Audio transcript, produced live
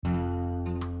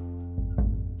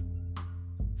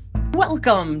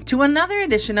Welcome to another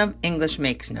edition of English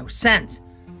Makes No Sense,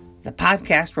 the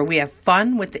podcast where we have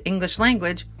fun with the English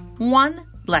language, one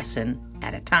lesson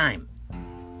at a time.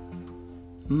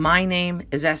 My name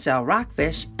is S.L.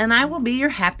 Rockfish, and I will be your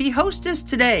happy hostess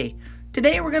today.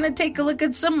 Today we're going to take a look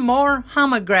at some more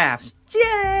homographs.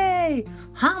 Yay!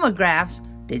 Homographs.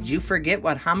 Did you forget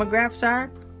what homographs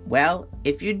are? Well,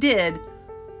 if you did,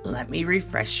 let me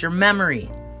refresh your memory.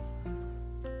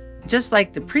 Just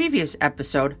like the previous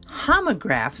episode,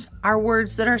 homographs are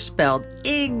words that are spelled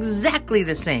exactly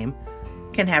the same,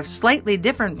 can have slightly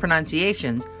different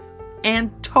pronunciations,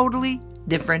 and totally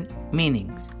different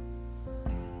meanings.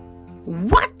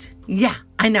 What? Yeah,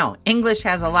 I know. English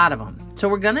has a lot of them. So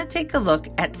we're going to take a look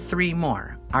at 3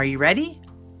 more. Are you ready?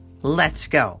 Let's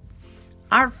go.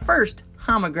 Our first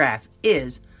homograph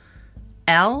is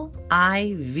L-I-V-E.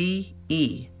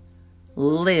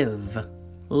 Live.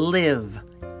 Live.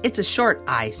 It's a short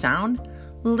I sound.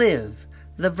 Live,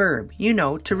 the verb,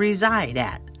 to reside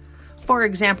at. For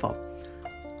example,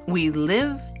 we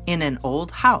live in an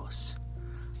old house.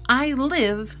 I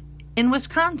live in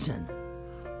Wisconsin.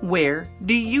 Where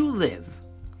do you live?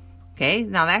 Okay,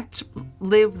 now that's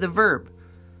live, the verb.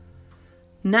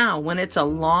 Now, when it's a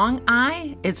long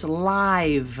I, it's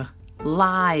live,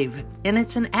 live, and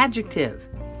it's an adjective.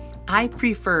 I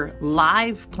prefer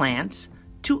live plants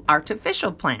to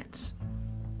artificial plants.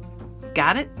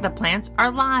 Got it? The plants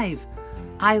are live.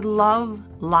 I love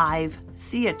live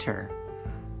theater.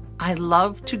 I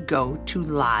love to go to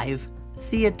live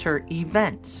theater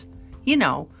events.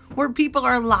 Where people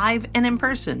are live and in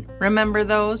person. Remember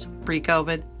those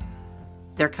pre-COVID?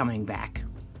 They're coming back.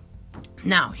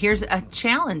 Now, here's a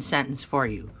challenge sentence for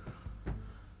you.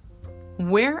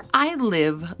 Where I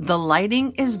live, the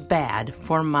lighting is bad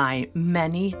for my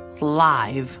many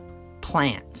live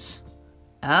plants.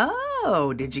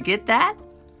 Oh, did you get that?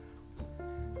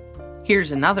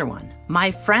 Here's another one. My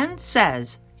friend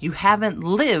says you haven't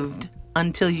lived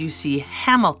until you see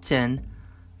Hamilton,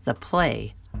 the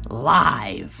play,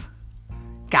 live.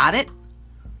 Got it?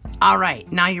 All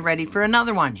right, now you're ready for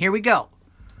another one. Here we go.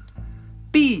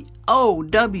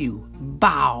 B-O-W,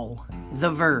 bow, the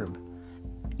verb.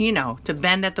 To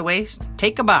bend at the waist,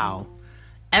 take a bow.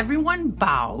 Everyone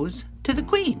bows to the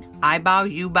queen. I bow,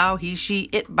 you bow, he, she,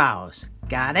 it bows.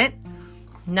 Got it?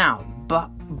 Now,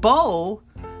 bow,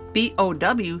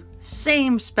 B-O-W,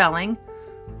 same spelling,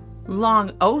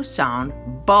 long O sound,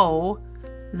 bow,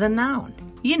 the noun.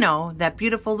 That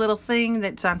beautiful little thing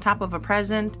that's on top of a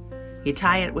present. You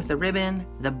tie it with a ribbon,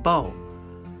 the bow.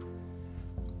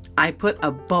 I put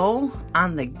a bow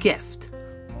on the gift,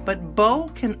 but bow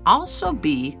can also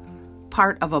be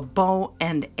part of a bow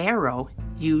and arrow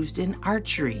used in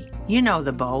archery.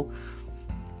 The bow.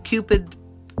 Cupid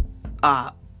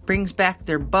brings back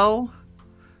their bow,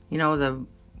 the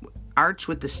arch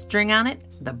with the string on it,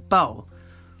 the bow.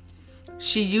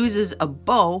 She uses a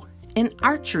bow in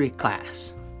archery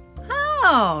class.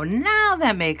 Oh, now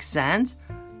that makes sense.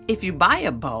 If you buy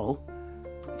a bow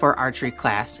for archery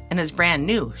class and it's brand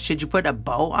new, should you put a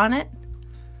bow on it?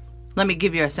 Let me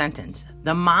give you a sentence.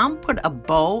 The mom put a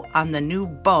bow on the new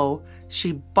bow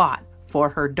she bought for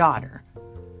her daughter.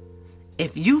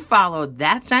 If you followed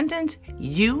that sentence,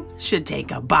 you should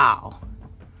take a bow.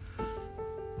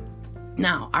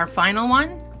 Now, our final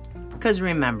one, because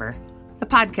remember, the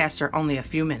podcasts are only a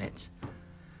few minutes,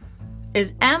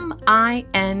 is M-I-N-U-T-E,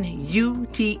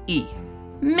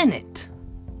 minute,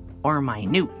 or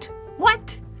minute.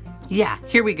 What? Yeah,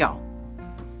 here we go.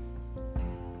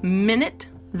 Minute,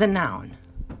 the noun.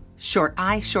 Short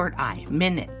I,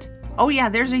 minute. Oh yeah,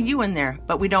 there's a U in there,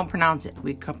 but we don't pronounce it.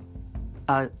 We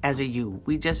as a U.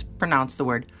 We just pronounce the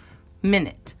word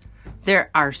minute.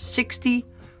 There are 60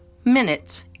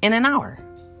 minutes in an hour.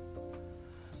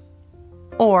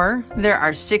 Or there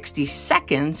are 60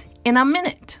 seconds in a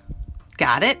minute.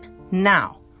 Got it?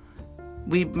 Now,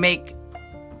 we make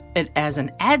it as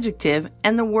an adjective,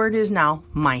 and the word is now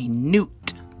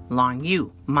minute. Long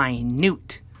U,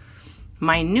 minute.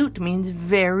 Minute means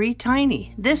very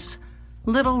tiny. This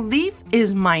little leaf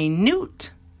is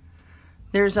minute.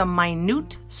 There's a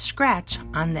minute scratch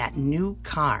on that new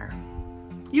car.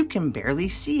 You can barely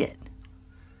see it.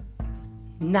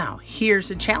 Now,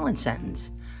 here's a challenge sentence.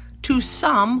 To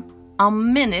some, a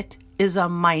minute is a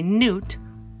minute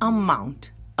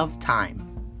amount of time.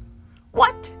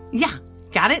 What? Yeah,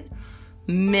 got it?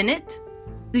 Minute,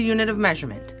 the unit of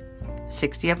measurement.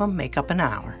 60 of them make up an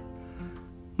hour.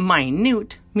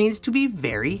 Minute means to be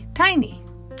very tiny.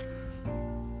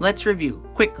 Let's review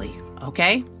quickly,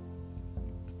 okay?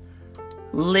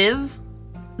 Live,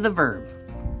 the verb.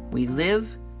 We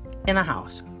live in a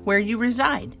house where you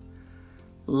reside.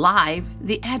 Live,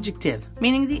 the adjective,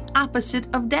 meaning the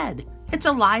opposite of dead. It's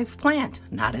a live plant,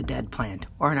 not a dead plant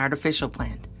or an artificial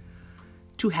plant.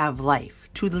 To have life,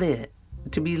 to live,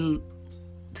 to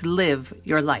live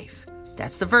your life.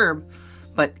 That's the verb.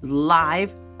 But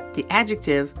live, the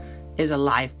adjective, is a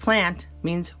live plant,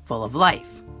 means full of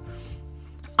life.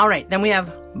 All right, then we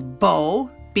have bow,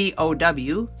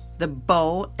 B-O-W, the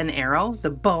bow, an arrow,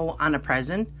 the bow on a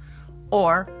present,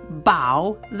 or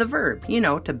bow, the verb,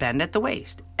 to bend at the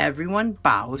waist. Everyone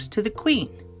bows to the queen.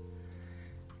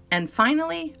 And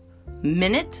finally,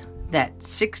 minute, that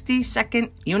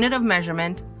 60-second unit of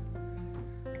measurement,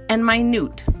 and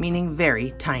minute, meaning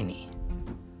very tiny.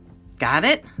 Got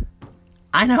it?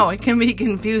 I know, it can be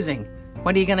confusing.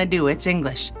 What are you going to do? It's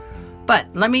English.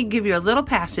 But let me give you a little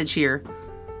passage here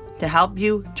to help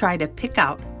you try to pick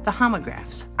out the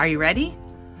homographs. Are you ready?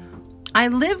 I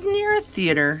live near a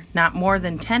theater not more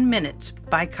than 10 minutes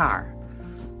by car.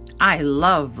 I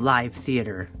love live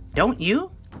theater. Don't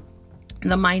you?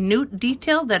 The minute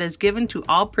detail that is given to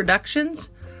all productions.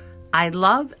 I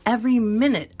love every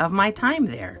minute of my time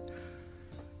there.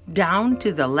 Down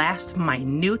to the last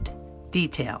minute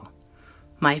detail.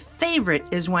 My favorite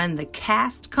is when the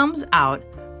cast comes out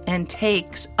and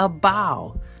takes a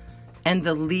bow, and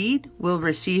the lead will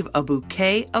receive a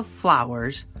bouquet of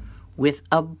flowers with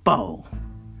a bow.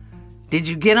 Did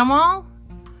you get them all?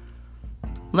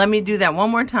 Let me do that one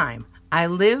more time. I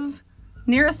live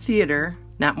near a theater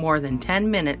not more than 10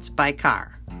 minutes by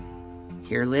car.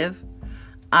 Here, Liv.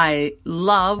 I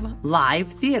love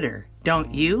live theater.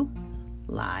 Don't you?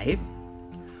 Live.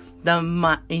 The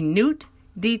minute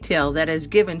detail that is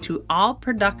given to all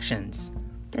productions.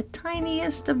 The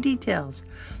tiniest of details.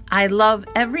 I love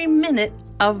every minute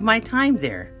of my time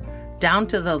there. Down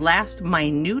to the last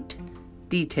minute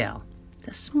detail.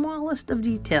 The smallest of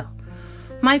detail.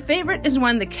 My favorite is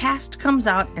when the cast comes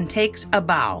out and takes a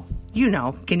bow.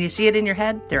 Can you see it in your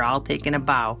head? They're all taking a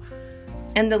bow.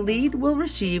 And the lead will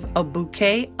receive a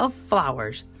bouquet of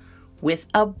flowers with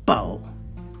a bow.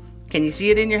 Can you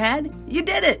see it in your head? You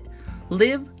did it.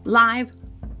 Live, live,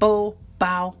 bow,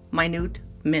 bow, minute,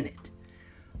 minute.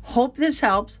 Hope this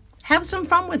helps. Have some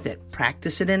fun with it.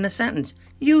 Practice it in a sentence.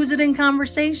 Use it in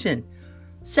conversation.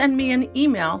 Send me an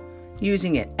email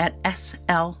using it at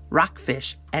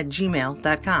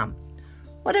slrockfish@gmail.com.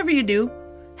 Whatever you do,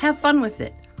 have fun with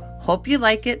it. Hope you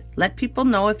like it. Let people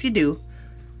know if you do.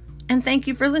 And thank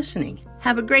you for listening.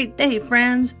 Have a great day,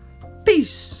 friends.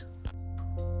 Peace.